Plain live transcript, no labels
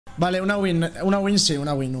Vale, una win sí,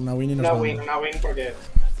 una win y nos vamos. Una win porque...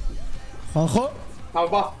 ¿Juanjo?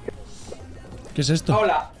 Vamos, va. ¿Qué es esto?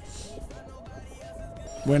 Hola.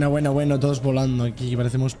 Bueno, todos volando aquí,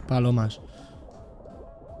 parecemos palomas.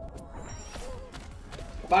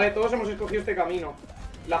 Vale, todos hemos escogido este camino.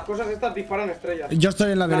 Las cosas estas disparan estrellas. Yo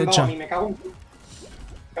estoy en la derecha. Me cago en...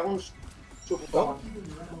 su puta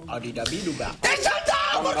madre. ¡Te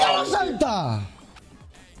salta! ¿Por qué no salta?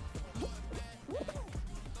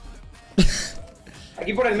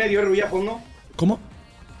 Aquí por el medio, Rubí, a fondo. ¿Cómo?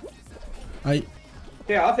 Ahí.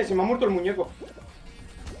 ¿Qué hace? Se me ha muerto el muñeco.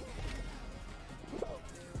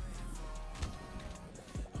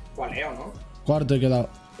 Cualeo, ¿no? Cuarto he quedado.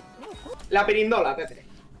 La perindola, tete.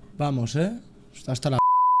 Vamos, hasta la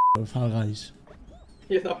Fall Guys.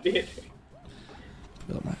 Yo también.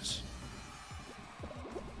 Puedo más.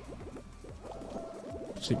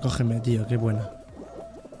 Sí, cógeme, tío, qué buena.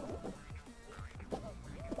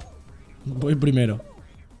 Voy primero.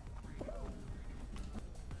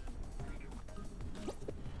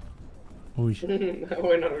 Uy.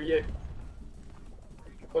 Bueno, Rubí.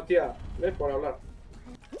 Hostia, ¿ves? Por hablar.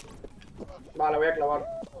 Vale, voy a clavar.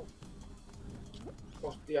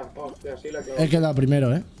 Hostia, sí la he clavado. He quedado primero,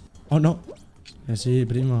 ¿O no? Que sí,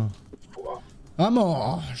 primo. Uah.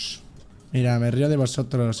 ¡Vamos! Mira, me río de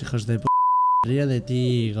vosotros, hijos de p***. Me río de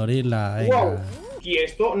ti, gorila. Venga. Wow. Y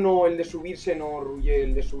esto, no, el de subirse no, Ruye,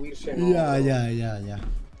 el de subirse no. Ya.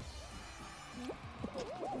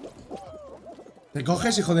 ¿Te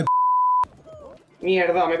coges, hijo de p***?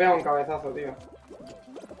 Mierda, me pega un cabezazo, tío.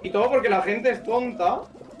 Y todo porque la gente es tonta.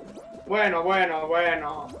 Bueno, no voy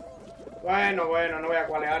a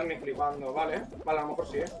cualear ni flipando, ¿vale? Vale, a lo mejor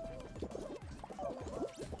sí,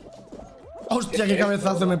 ¡Hostia, qué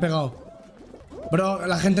cabezazo me he pegado! Bro,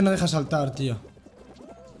 la gente no deja saltar, tío.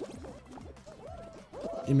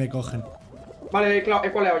 Y me cogen. Vale, he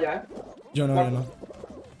cualeado ya, Yo no.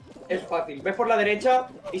 Es fácil. Ves por la derecha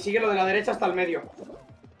y sigue lo de la derecha hasta el medio.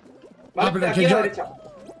 Vale, pero aquí que a la yo... derecha.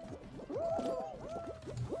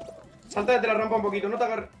 Salta desde la rampa un poquito, no te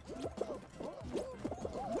agarres.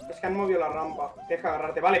 Es que han movido la rampa. Deja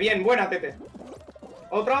agarrarte. Vale, bien, buena, Tete.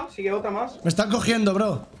 Otra, sigue otra más. Me están cogiendo,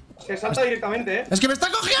 bro. Se salta directamente, ¡Es que me está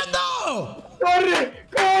cogiendo! ¡Corre!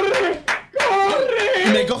 Y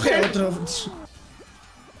me coge otro.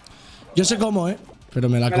 Yo sé cómo, pero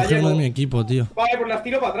me la coge uno de mi equipo, tío. Vale, pues las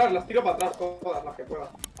tiro para atrás, todas las que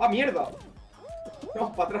pueda. ¡Ah, mierda!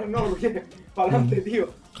 No, para atrás no, Ruye. Para adelante,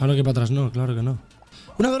 tío. Claro que para atrás no, claro que no.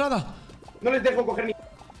 ¡Una dorada! No les dejo coger ni...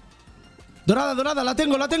 Dorada, la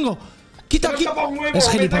tengo. Quita aquí. Es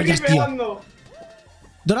gilipollas, tío.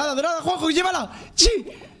 Dorada, Juanjo, llévala. Sí.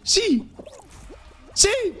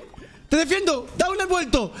 Te defiendo. Da un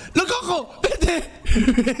envuelto. Lo cojo. Vete.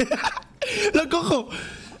 Lo cojo.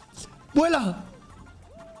 Vuela.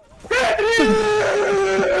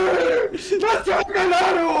 ¡Macho,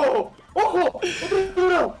 claro! ¡Ojo!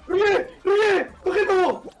 ¡Otro! ¡Ruye! ¡Coge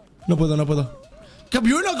todo! No puedo. ¡Qué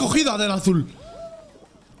bien la cogida del azul!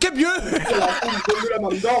 ¡Qué bien!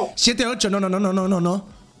 7-8, no.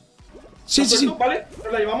 Sí. ¿Vale?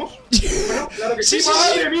 ¿Nos la llevamos? Bueno, claro que sí.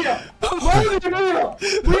 ¡Madre mía!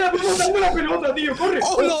 Voy a botarme la pelota, tío. ¡Corre!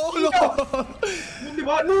 ¡Hola! ¿Dónde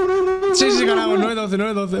va? No. Sí, ganamos.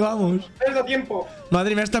 9-12, vamos. Es da tiempo.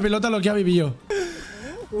 Madre mía, esta pelota lo que ha vivido.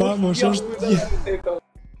 Vamos, hostia.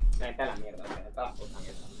 Vete a la mierda, vete a la puta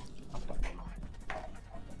mierda.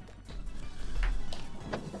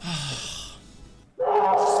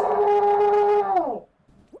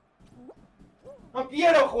 No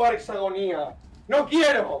quiero jugar hexagonía. ¡No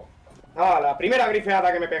quiero! Ah, la primera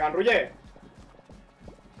grifeada que me pegan, Ruye.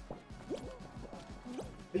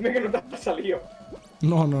 Dime que no te has salido.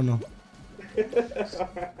 No. Voy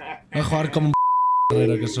a jugar como un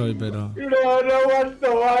guerrero que soy, pero... No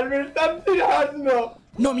aguanto más, me están tirando.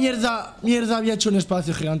 No, mierda, había hecho un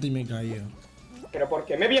espacio gigante y me he caído. ¿Pero por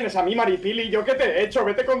qué me vienes a mí, Maripili? ¿Yo qué te he hecho?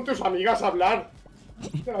 Vete con tus amigas a hablar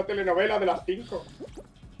de la telenovela de las 5.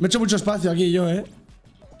 Me he hecho mucho espacio aquí yo,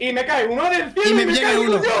 Y me cae uno del cielo y me viene cae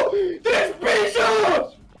uno. yo. ¡3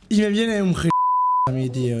 pisos! Y me viene un a mí,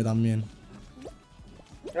 tío, también.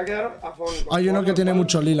 Me voy a quedar afónico. Hay uno que tiene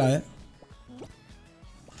mucho lila,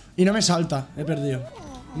 Y no me salta, he perdido.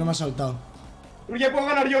 No me ha saltado. Ya puedo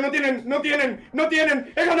ganar yo, no tienen.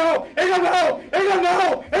 ¡He ganado!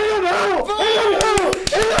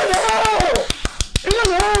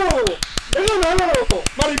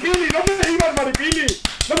 Maripili, ¿dónde ibas, Maripili?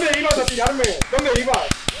 ¿Dónde ibas a tirarme? ¿Dónde ibas,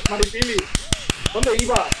 Maripili? ¿Dónde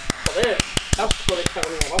ibas? Joder, asco de esta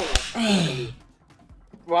grúa, vámonos.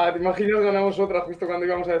 Buah, te imaginas ganamos otra justo cuando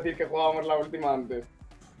íbamos a decir que jugábamos la última antes.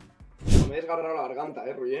 Me he desgarrado la garganta,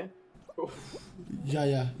 Ruye.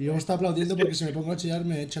 Ya. Y luego está aplaudiendo porque si me pongo a chillar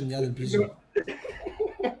me echan ya del piso.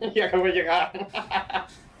 Y acabo de llegar.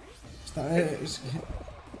 Es que...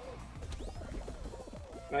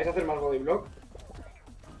 ¿Me vais a hacer más bodyblock?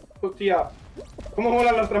 Hostia, ¿cómo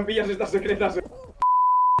molan las trampillas estas secretas?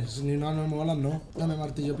 Ni no me molan, no. Dame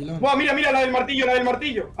martillo, pilón. ¡Buah, mira, la del martillo, la del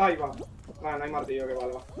martillo! Ahí va. No hay martillo que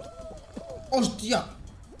valga. ¡Hostia!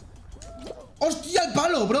 ¡Hostia, el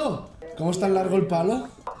palo, bro! ¿Cómo está largo el palo?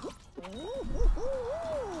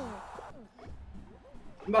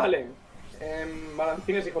 Vale.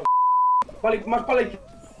 Balancines y... Vale, más para la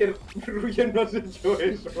izquierda. Ruyen, no has hecho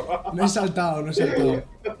eso. No he saltado.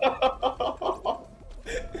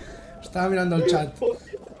 Estaba mirando el chat.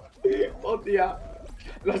 Hostia.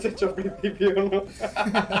 Lo has hecho al principio, ¿no?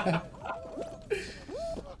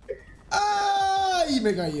 ¡Ay!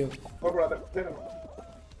 Me he caído. Voy por la tercera.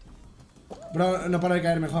 Bro, no paro de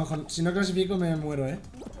caerme, Juanjo. Si no clasifico me muero,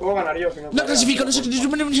 ¿Cómo ganar yo si no? No clasifico, no sé qué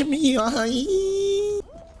es mío. Ay.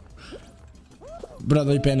 Bro,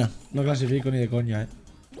 doy pena. No clasifico ni de coña,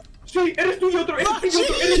 Sí, eres tú y otro, eres tú y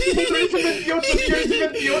otro, eres el 28, tío, eres el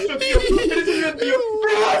 28, tío, eres el 28.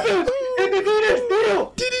 ¿Qué haces? ¡Que te tires,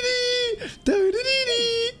 tío!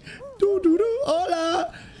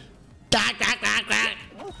 ¡Hola!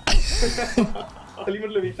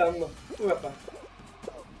 Salimos levitando.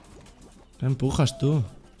 ¿Qué empujas tú?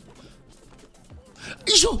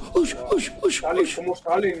 ¡Eso! Salen, ¿cómo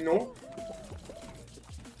salen, no?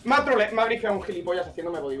 Me ha grifeado un gilipollas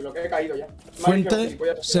haciéndome bodyblock, he caído ya. Fuente,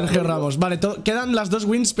 Sergio Ramos. Vale, quedan las dos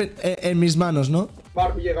wins en mis manos, ¿no?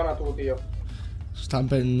 Barbie, gana tú, tío. Están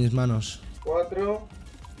en mis manos. 4,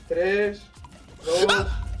 3, 2,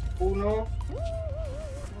 1.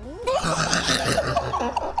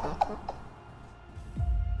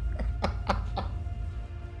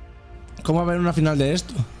 ¿Cómo va a haber una final de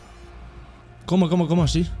esto? ¿Cómo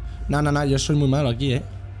así? No, yo soy muy malo aquí,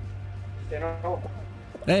 Que no.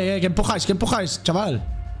 ¿Qué empujáis, chaval?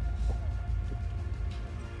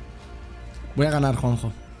 Voy a ganar,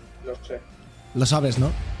 Juanjo. Lo sé. Lo sabes,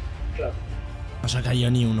 ¿no? Claro. No se ha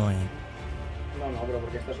caído ni uno, No, pero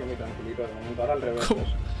porque estás muy tranquilito de momento. Ahora al revés.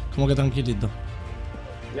 ¿Cómo que tranquilito?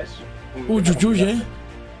 ¿Ves? Uy,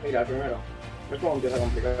 Mira, el primero. ¿Ves cómo empieza a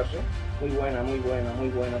complicarse? Muy buena.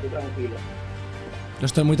 Tú tranquilo. Yo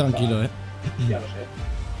estoy muy tranquilo, Ya lo sé.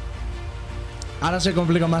 Ahora se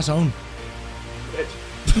complica más aún. Derecha.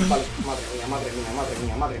 Vale,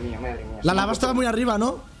 madre mía. La lava estaba muy arriba,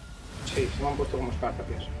 ¿no? Sí, se me han puesto como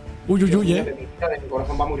escarpias. Uy, Mira, mi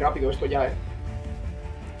corazón va muy rápido esto ya,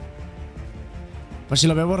 Pues si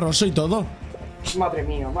lo veo borroso y todo. Madre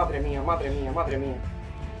mía.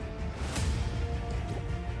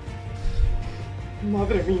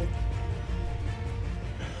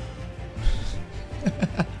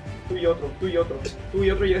 Tú y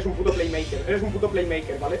otro y eres un puto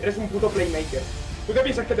playmaker, ¿vale? Eres un puto playmaker. ¿Tú qué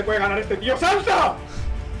piensas que te puede ganar este tío? ¡Salta!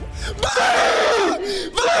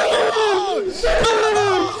 ¡Vamos!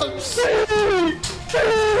 ¡Sí!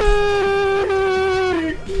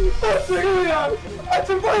 ¡Seguidas! ¡A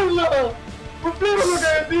chuparla! ¡Cumplimos lo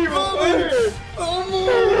que decimos! ¡Vamos!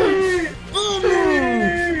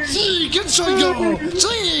 ¡Sí! ¿Quién soy yo?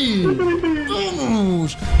 ¡Sí!